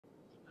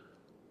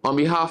On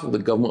behalf of the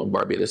Government of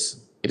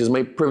Barbados, it is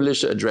my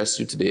privilege to address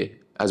you today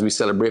as we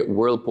celebrate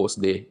World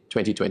Post Day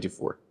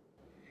 2024.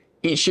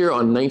 Each year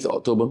on 9th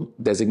October,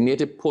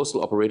 designated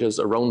postal operators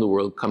around the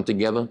world come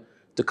together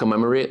to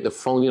commemorate the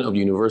founding of the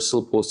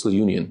Universal Postal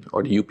Union,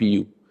 or the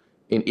UPU,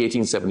 in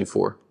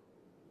 1874.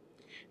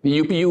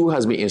 The UPU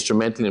has been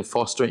instrumental in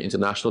fostering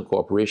international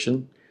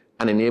cooperation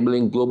and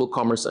enabling global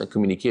commerce and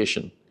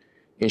communication,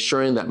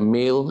 ensuring that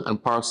mail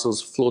and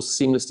parcels flow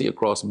seamlessly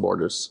across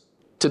borders.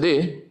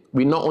 Today,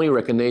 we not only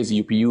recognize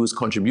the UPU's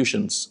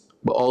contributions,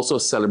 but also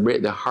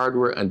celebrate the hard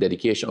work and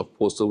dedication of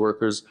postal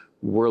workers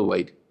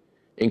worldwide,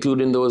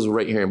 including those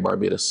right here in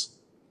Barbados.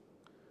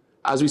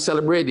 As we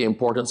celebrate the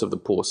importance of the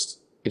post,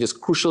 it is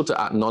crucial to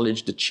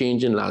acknowledge the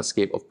changing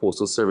landscape of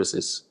postal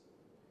services.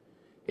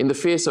 In the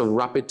face of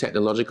rapid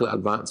technological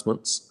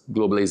advancements,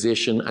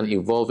 globalization, and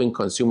evolving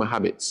consumer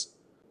habits,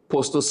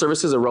 postal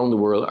services around the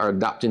world are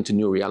adapting to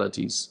new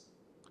realities.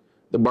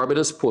 The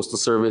Barbados Postal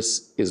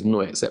Service is no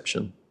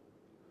exception.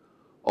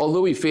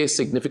 Although we face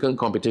significant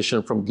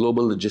competition from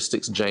global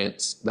logistics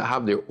giants that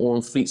have their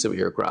own fleets of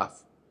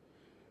aircraft,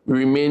 we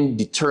remain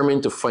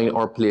determined to find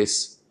our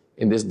place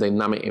in this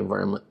dynamic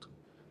environment.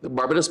 The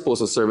Barbados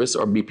Postal Service,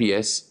 or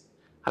BPS,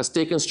 has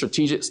taken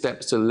strategic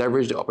steps to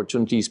leverage the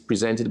opportunities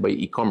presented by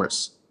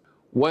e-commerce.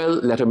 While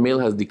letter mail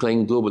has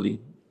declined globally,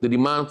 the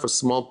demand for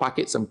small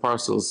packets and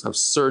parcels have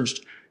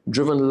surged,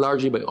 driven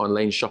largely by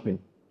online shopping.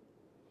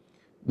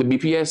 The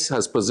BPS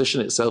has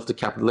positioned itself to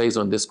capitalize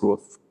on this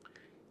growth,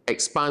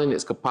 expanding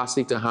its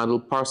capacity to handle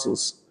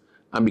parcels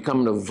and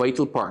becoming a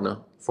vital partner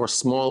for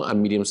small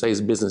and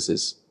medium-sized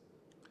businesses.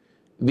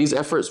 These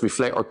efforts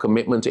reflect our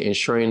commitment to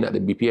ensuring that the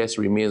BPS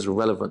remains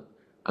relevant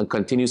and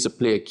continues to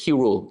play a key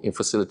role in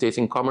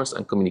facilitating commerce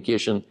and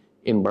communication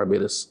in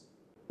Barbados.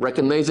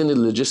 Recognizing the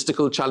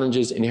logistical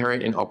challenges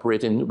inherent in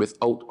operating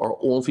without our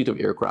own fleet of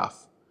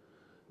aircraft,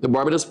 the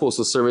Barbados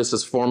Postal Service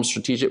has formed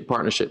strategic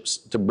partnerships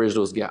to bridge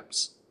those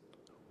gaps.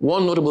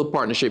 One notable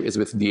partnership is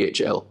with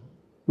DHL,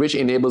 which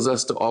enables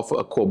us to offer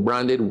a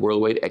co-branded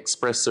worldwide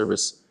express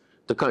service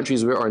to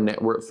countries where our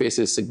network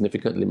faces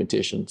significant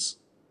limitations.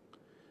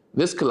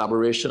 This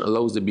collaboration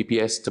allows the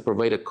BPS to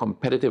provide a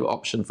competitive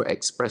option for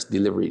express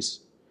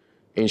deliveries,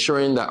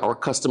 ensuring that our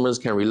customers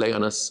can rely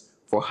on us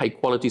for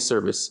high-quality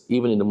service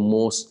even in the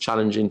most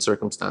challenging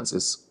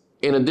circumstances.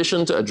 In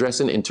addition to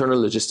addressing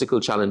internal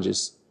logistical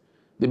challenges,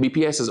 the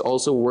BPS is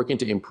also working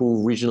to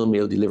improve regional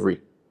mail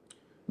delivery.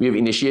 We have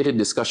initiated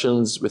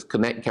discussions with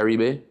Connect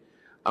Caribe,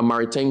 a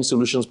maritime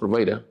solutions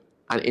provider,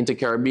 and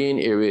inter-Caribbean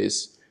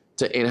areas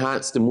to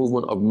enhance the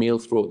movement of mail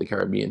throughout the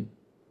Caribbean.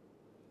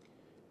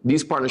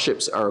 These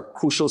partnerships are a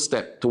crucial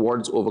step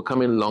towards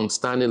overcoming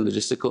long-standing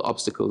logistical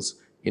obstacles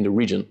in the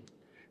region,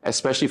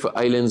 especially for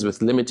islands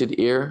with limited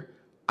air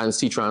and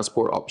sea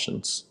transport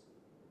options.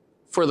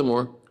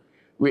 Furthermore,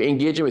 we're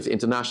engaging with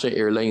international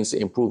airlines to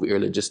improve air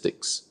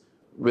logistics,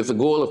 with the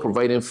goal of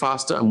providing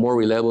faster and more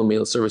reliable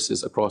mail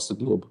services across the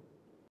globe.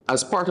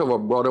 As part of our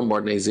broader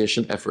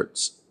modernization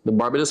efforts, the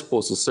Barbados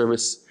Postal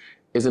Service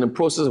is in the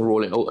process of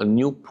rolling out a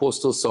new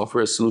postal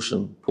software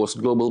solution,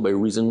 Post Global by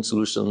Reason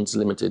Solutions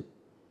Limited.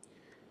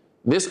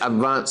 This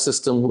advanced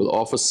system will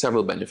offer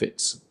several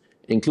benefits,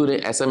 including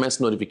SMS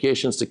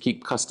notifications to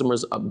keep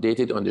customers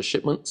updated on their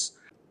shipments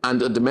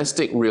and a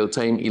domestic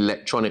real-time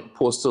electronic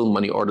postal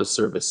money order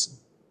service.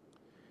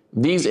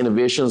 These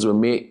innovations will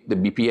make the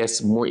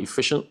BPS more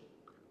efficient,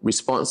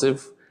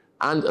 responsive,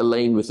 and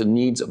aligned with the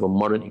needs of a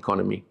modern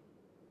economy.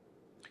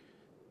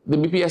 The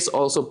BPS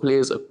also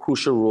plays a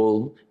crucial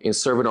role in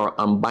serving our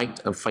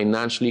unbanked and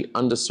financially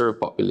underserved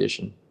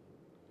population.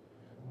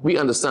 We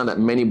understand that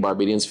many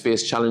Barbadians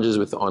face challenges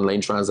with online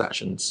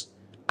transactions,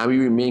 and we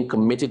remain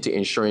committed to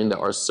ensuring that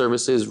our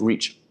services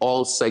reach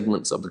all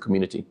segments of the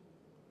community.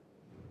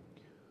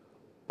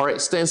 Our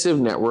extensive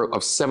network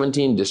of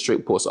 17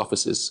 district post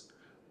offices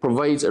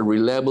provides a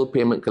reliable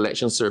payment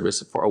collection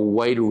service for a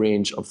wide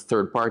range of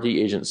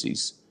third-party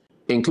agencies,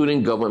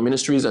 including government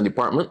ministries and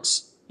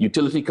departments,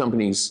 utility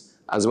companies,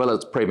 as well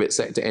as private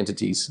sector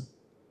entities.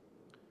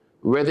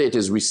 Whether it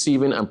is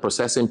receiving and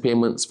processing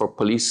payments for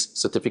police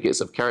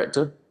certificates of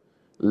character,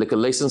 liquor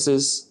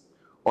licenses,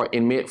 or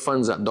inmate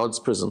funds at Dodds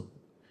Prison,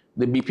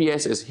 the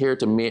BPS is here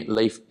to make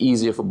life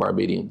easier for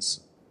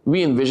Barbadians.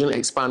 We envision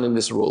expanding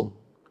this role,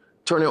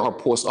 turning our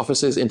post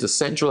offices into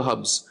central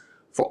hubs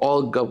for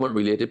all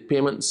government-related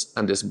payments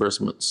and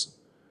disbursements,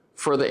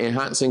 further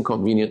enhancing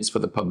convenience for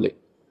the public.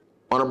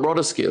 On a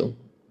broader scale,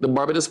 the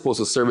Barbados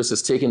Postal Service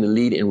is taking the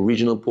lead in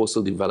regional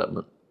postal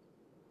development.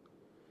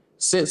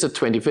 Since the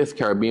 25th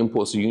Caribbean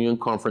Postal Union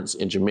Conference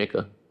in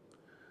Jamaica,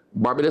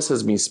 Barbados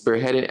has been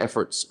spearheading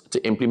efforts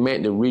to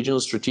implement the Regional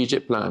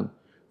Strategic Plan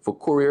for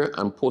Courier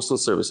and Postal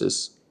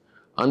Services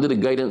under the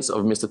guidance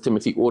of Mr.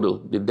 Timothy Odell,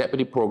 the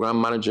Deputy Program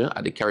Manager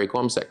at the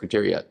CARICOM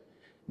Secretariat.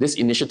 This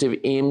initiative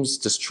aims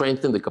to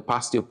strengthen the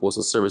capacity of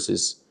postal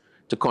services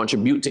to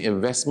contribute to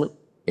investment,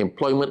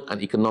 employment,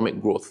 and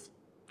economic growth.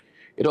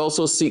 It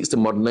also seeks to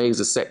modernize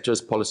the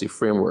sector's policy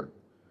framework,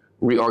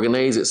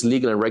 reorganize its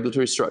legal and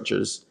regulatory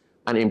structures,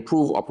 and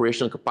improve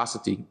operational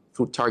capacity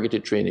through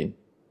targeted training.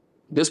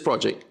 This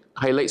project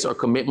highlights our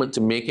commitment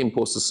to making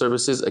postal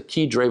services a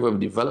key driver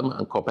of development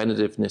and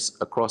competitiveness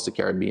across the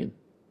Caribbean.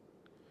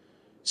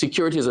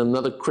 Security is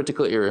another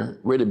critical area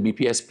where the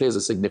BPS plays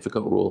a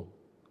significant role.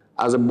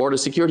 As a border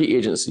security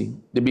agency,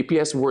 the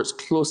BPS works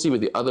closely with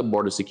the other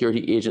border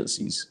security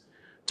agencies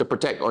to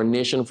protect our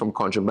nation from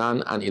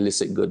contraband and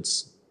illicit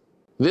goods.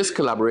 This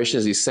collaboration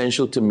is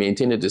essential to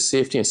maintaining the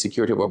safety and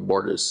security of our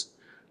borders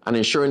and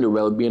ensuring the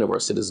well-being of our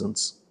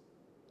citizens.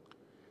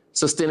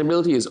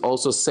 Sustainability is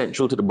also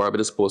central to the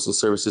Barbados Postal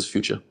Service's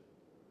future.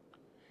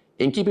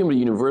 In keeping with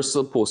the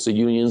Universal Postal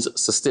Union's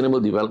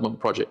Sustainable Development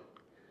Project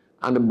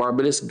and the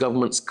Barbados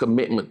government's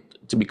commitment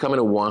to becoming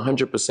a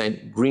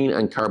 100% green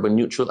and carbon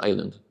neutral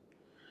island,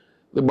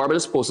 the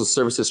Barbados Postal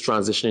Service is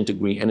transitioning to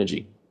green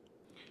energy.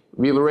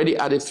 We have already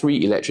added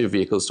 3 electric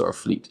vehicles to our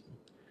fleet,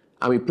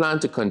 and we plan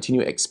to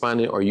continue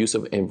expanding our use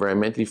of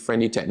environmentally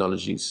friendly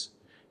technologies,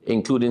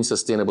 including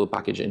sustainable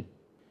packaging.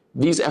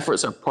 These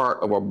efforts are part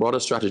of our broader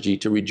strategy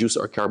to reduce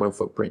our carbon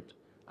footprint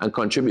and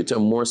contribute to a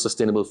more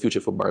sustainable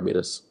future for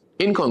Barbados.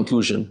 In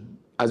conclusion,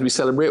 as we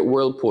celebrate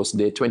World Post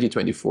Day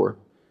 2024,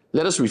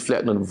 let us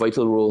reflect on the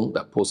vital role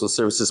that postal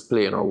services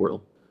play in our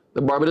world.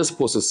 The Barbados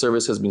Postal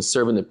Service has been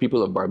serving the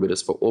people of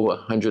Barbados for over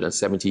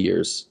 170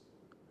 years,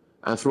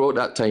 and throughout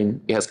that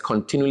time, it has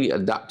continually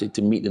adapted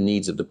to meet the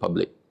needs of the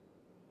public.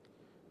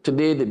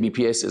 Today, the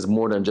BPS is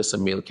more than just a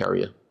mail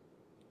carrier.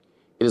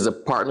 It is a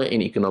partner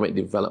in economic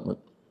development,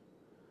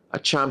 a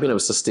champion of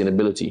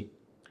sustainability,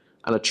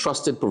 and a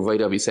trusted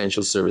provider of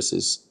essential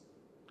services.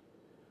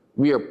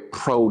 We are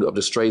proud of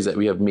the strides that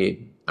we have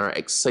made and are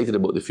excited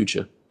about the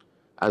future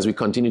as we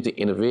continue to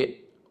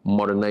innovate,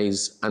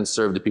 modernize, and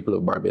serve the people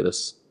of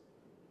Barbados.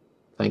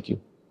 Thank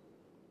you.